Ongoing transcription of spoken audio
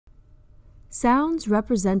Sounds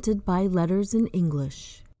represented by letters in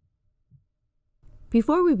English.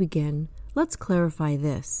 Before we begin, let's clarify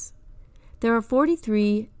this. There are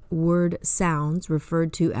 43 word sounds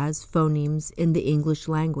referred to as phonemes in the English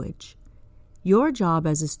language. Your job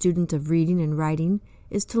as a student of reading and writing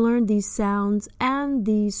is to learn these sounds and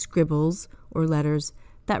the scribbles or letters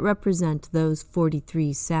that represent those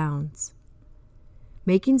 43 sounds.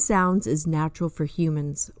 Making sounds is natural for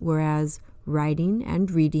humans, whereas writing and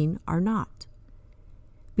reading are not.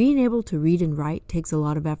 Being able to read and write takes a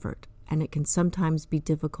lot of effort, and it can sometimes be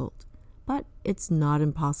difficult, but it's not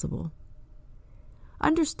impossible.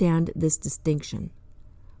 Understand this distinction.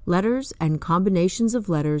 Letters and combinations of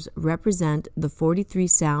letters represent the 43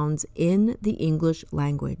 sounds in the English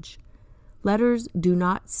language. Letters do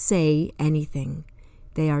not say anything.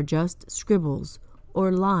 They are just scribbles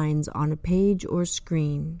or lines on a page or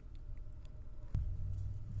screen.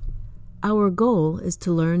 Our goal is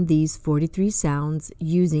to learn these 43 sounds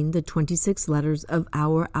using the 26 letters of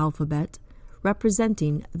our alphabet,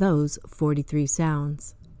 representing those 43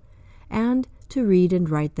 sounds, and to read and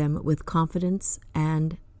write them with confidence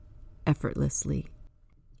and effortlessly.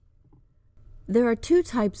 There are two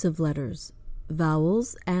types of letters,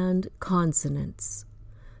 vowels and consonants.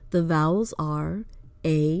 The vowels are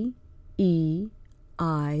A, E,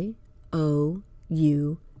 I, O,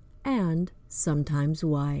 U, and sometimes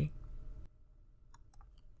Y.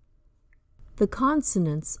 The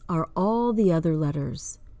consonants are all the other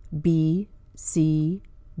letters, B, C,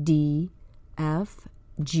 D, F,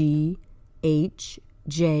 G, H,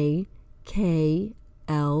 J, K,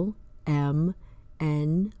 L, M,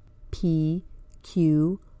 N, P,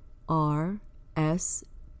 Q, R, S,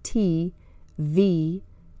 T, V,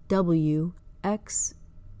 W, X,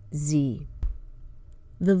 Z.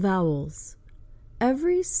 The vowels.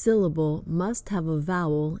 Every syllable must have a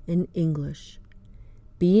vowel in English.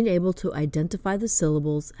 Being able to identify the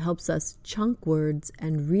syllables helps us chunk words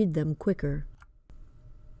and read them quicker.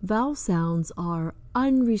 Vowel sounds are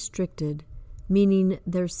unrestricted, meaning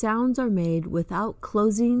their sounds are made without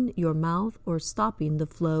closing your mouth or stopping the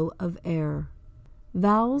flow of air.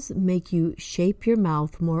 Vowels make you shape your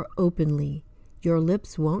mouth more openly. Your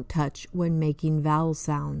lips won't touch when making vowel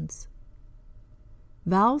sounds.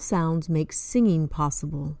 Vowel sounds make singing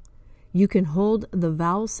possible. You can hold the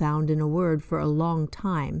vowel sound in a word for a long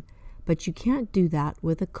time, but you can't do that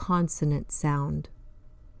with a consonant sound.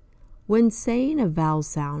 When saying a vowel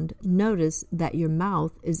sound, notice that your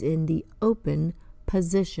mouth is in the open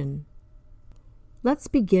position. Let's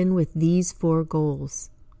begin with these 4 goals.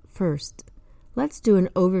 First, let's do an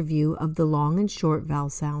overview of the long and short vowel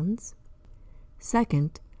sounds.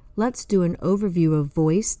 Second, let's do an overview of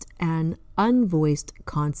voiced and unvoiced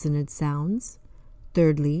consonant sounds.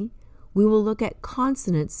 Thirdly, we will look at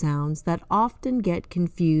consonant sounds that often get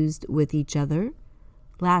confused with each other.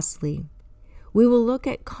 Lastly, we will look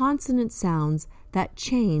at consonant sounds that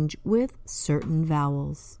change with certain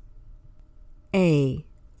vowels. A.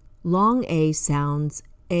 Long A sounds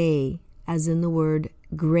A, as in the word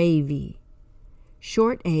gravy.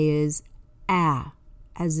 Short A is A,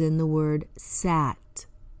 as in the word sat.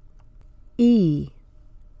 E.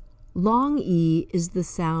 Long E is the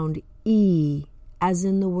sound E, as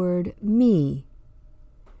in the word me.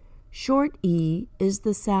 Short E is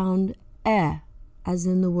the sound E, as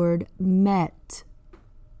in the word met.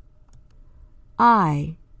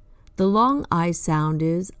 I. The long I sound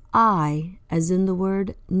is I, as in the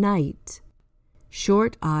word night.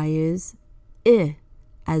 Short I is I,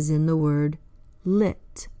 as in the word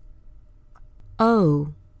lit.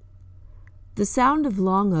 O. The sound of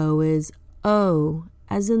long O is O,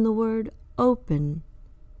 as in the word open.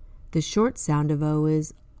 The short sound of O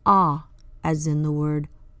is ah, as in the word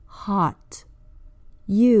hot.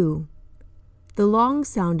 U. The long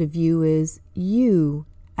sound of U is U,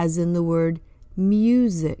 as in the word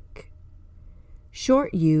music.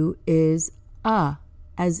 Short U is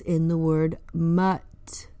as in the word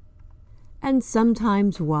mutt. And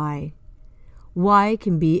sometimes Y. Y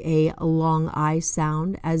can be a long I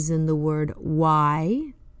sound, as in the word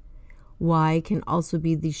why. Y can also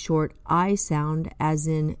be the short I sound, as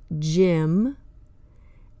in gym.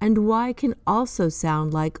 And Y can also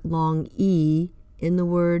sound like long E in the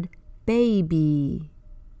word baby.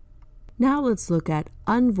 Now let's look at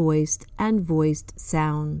unvoiced and voiced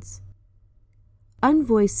sounds.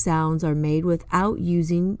 Unvoiced sounds are made without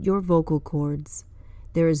using your vocal cords.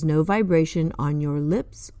 There is no vibration on your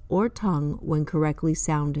lips or tongue when correctly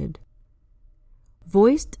sounded.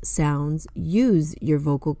 Voiced sounds use your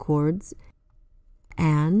vocal cords,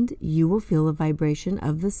 and you will feel a vibration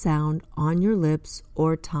of the sound on your lips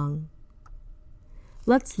or tongue.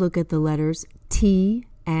 Let's look at the letters T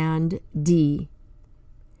and D.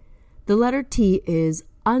 The letter T is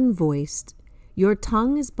unvoiced. Your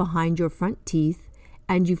tongue is behind your front teeth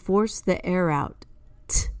and you force the air out.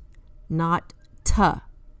 T, not T,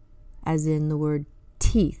 as in the word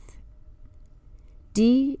teeth.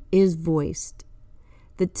 D is voiced.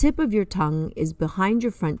 The tip of your tongue is behind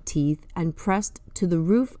your front teeth and pressed to the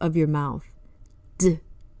roof of your mouth. D,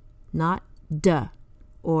 not D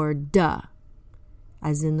or duh,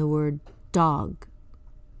 as in the word dog.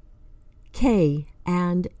 K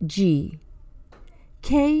and G.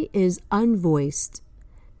 K is unvoiced.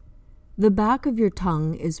 The back of your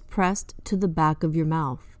tongue is pressed to the back of your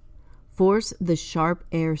mouth. Force the sharp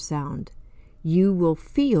air sound. You will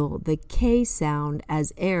feel the K sound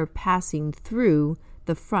as air passing through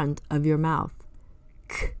the front of your mouth.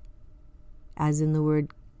 K, as in the word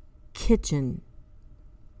kitchen.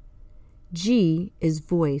 G is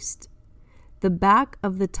voiced. The back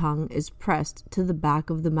of the tongue is pressed to the back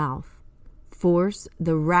of the mouth. Force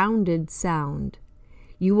the rounded sound.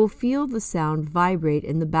 You will feel the sound vibrate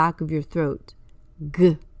in the back of your throat.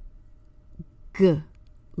 G, G,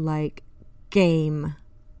 like game.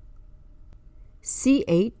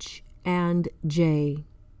 CH and J.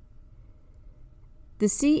 The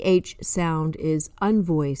CH sound is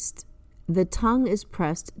unvoiced. The tongue is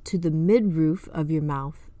pressed to the mid-roof of your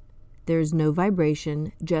mouth. There is no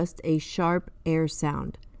vibration, just a sharp air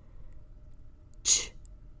sound. Ch,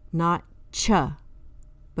 not ch,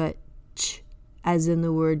 but ch, as in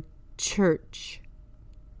the word church.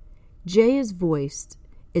 J is voiced.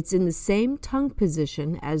 It's in the same tongue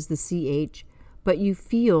position as the CH, but you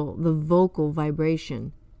feel the vocal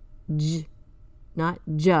vibration. J, not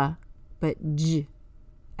j, but j,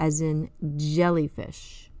 as in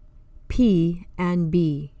jellyfish. P and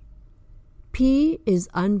B. P is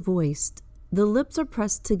unvoiced. The lips are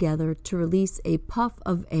pressed together to release a puff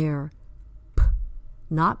of air. P,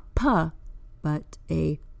 not p, but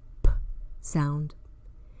a p sound.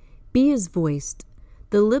 B is voiced.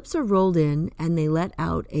 The lips are rolled in and they let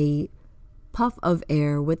out a puff of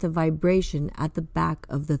air with a vibration at the back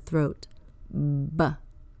of the throat. B,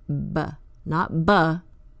 b, not b,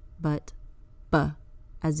 but b,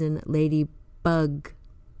 as in ladybug.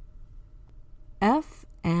 F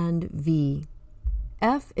and V.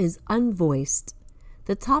 F is unvoiced.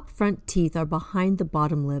 The top front teeth are behind the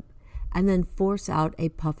bottom lip and then force out a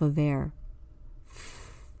puff of air.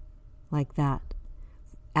 F, like that,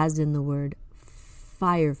 as in the word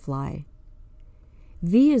firefly.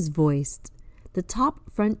 V is voiced. The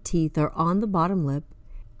top front teeth are on the bottom lip.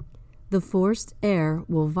 The forced air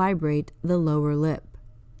will vibrate the lower lip,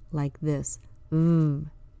 like this. V,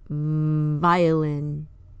 violin.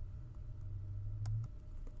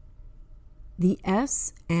 The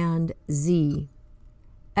S and Z.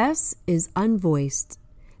 S is unvoiced.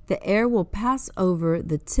 The air will pass over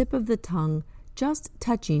the tip of the tongue, just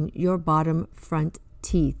touching your bottom front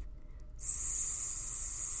teeth.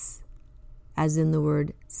 S, as in the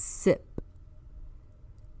word sip.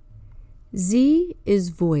 Z is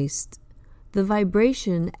voiced. The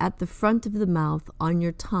vibration at the front of the mouth on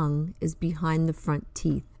your tongue is behind the front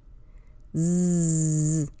teeth.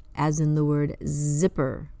 Z, as in the word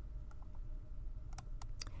zipper.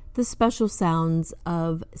 The special sounds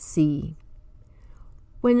of C.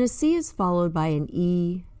 When a C is followed by an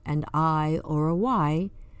E, an I, or a Y,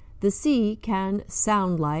 the C can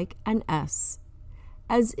sound like an S,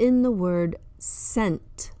 as in the word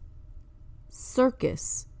scent,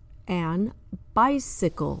 circus, and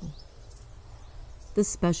bicycle. The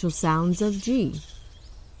special sounds of G.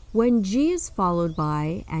 When G is followed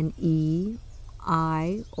by an E,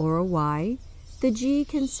 I, or a Y, the G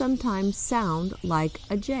can sometimes sound like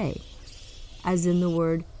a J, as in the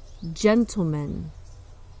word gentleman,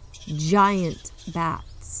 giant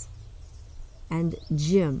bats, and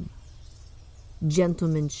gym.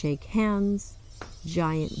 Gentlemen shake hands,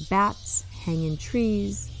 giant bats hang in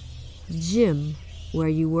trees, gym where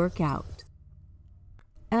you work out.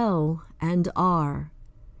 L and R.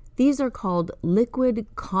 These are called liquid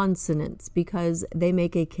consonants because they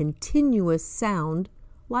make a continuous sound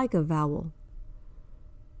like a vowel.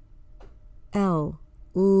 L,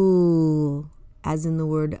 ooh, as in the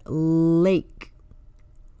word lake.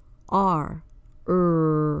 R,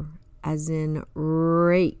 as in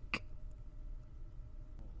rake.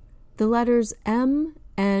 The letters M,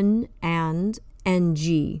 N, and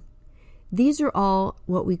NG. These are all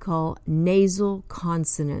what we call nasal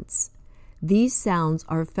consonants. These sounds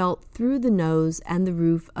are felt through the nose and the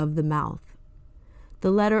roof of the mouth.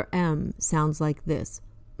 The letter M sounds like this,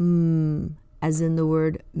 as in the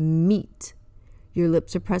word meat. Your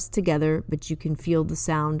lips are pressed together, but you can feel the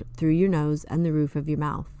sound through your nose and the roof of your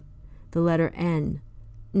mouth. The letter N,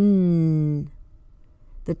 N.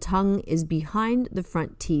 The tongue is behind the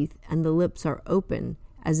front teeth and the lips are open,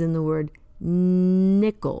 as in the word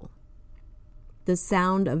nickel. The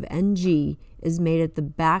sound of NG is made at the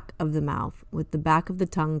back of the mouth, with the back of the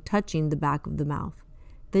tongue touching the back of the mouth.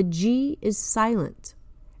 The G is silent,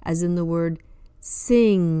 as in the word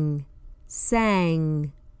sing,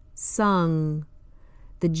 sang, sung.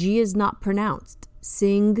 The G is not pronounced.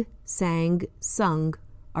 Sing, sang, sung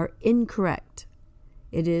are incorrect.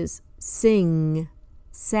 It is sing,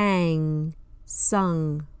 sang,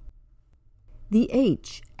 sung. The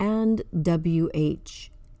H and WH.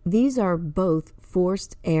 These are both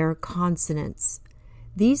forced air consonants.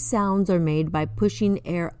 These sounds are made by pushing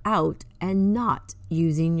air out and not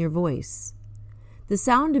using your voice. The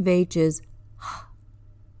sound of H is h,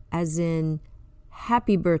 as in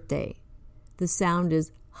happy birthday. The sound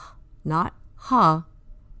is h, not ha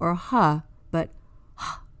or ha, but h,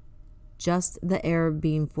 just the air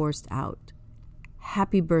being forced out.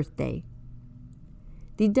 Happy birthday.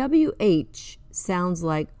 The WH sounds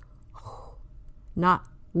like not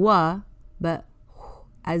wa, but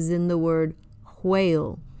as in the word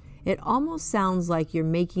whale. It almost sounds like you're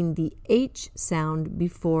making the H sound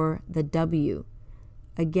before the W.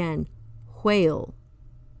 Again, whale,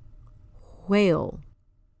 whale.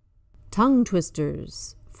 Tongue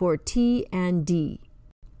twisters for T and D.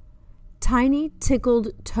 Tiny tickled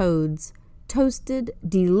toads toasted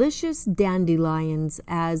delicious dandelions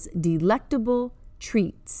as delectable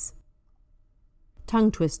treats.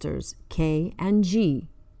 Tongue twisters K and G.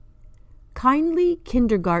 Kindly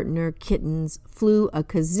kindergartner kittens flew a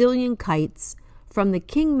gazillion kites from the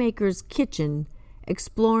kingmaker's kitchen,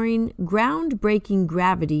 exploring ground-breaking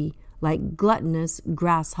gravity like gluttonous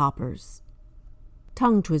grasshoppers.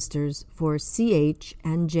 Tongue twisters for CH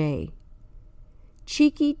and J.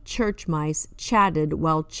 Cheeky church mice chatted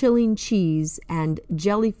while chilling cheese and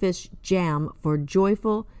jellyfish jam for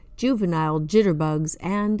joyful juvenile jitterbugs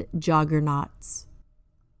and joggernauts.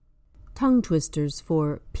 Tongue twisters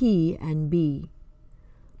for P and B.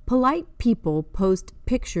 Polite people post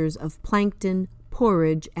pictures of plankton,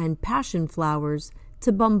 porridge, and passion flowers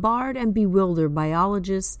to bombard and bewilder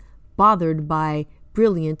biologists bothered by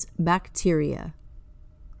brilliant bacteria.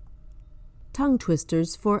 Tongue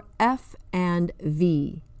twisters for F and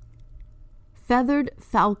V. Feathered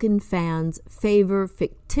falcon fans favor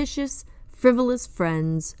fictitious, frivolous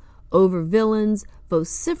friends over villains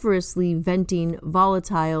vociferously venting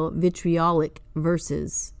volatile, vitriolic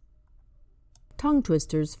verses. Tongue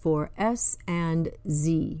twisters for S and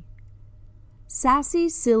Z. Sassy,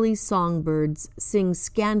 silly songbirds sing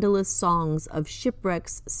scandalous songs of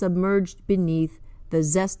shipwrecks submerged beneath the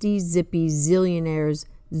zesty, zippy zillionaire's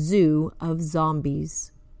zoo of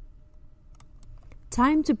zombies.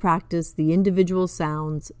 Time to practice the individual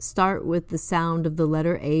sounds. Start with the sound of the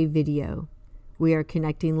letter A video. We are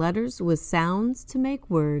connecting letters with sounds to make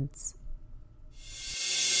words.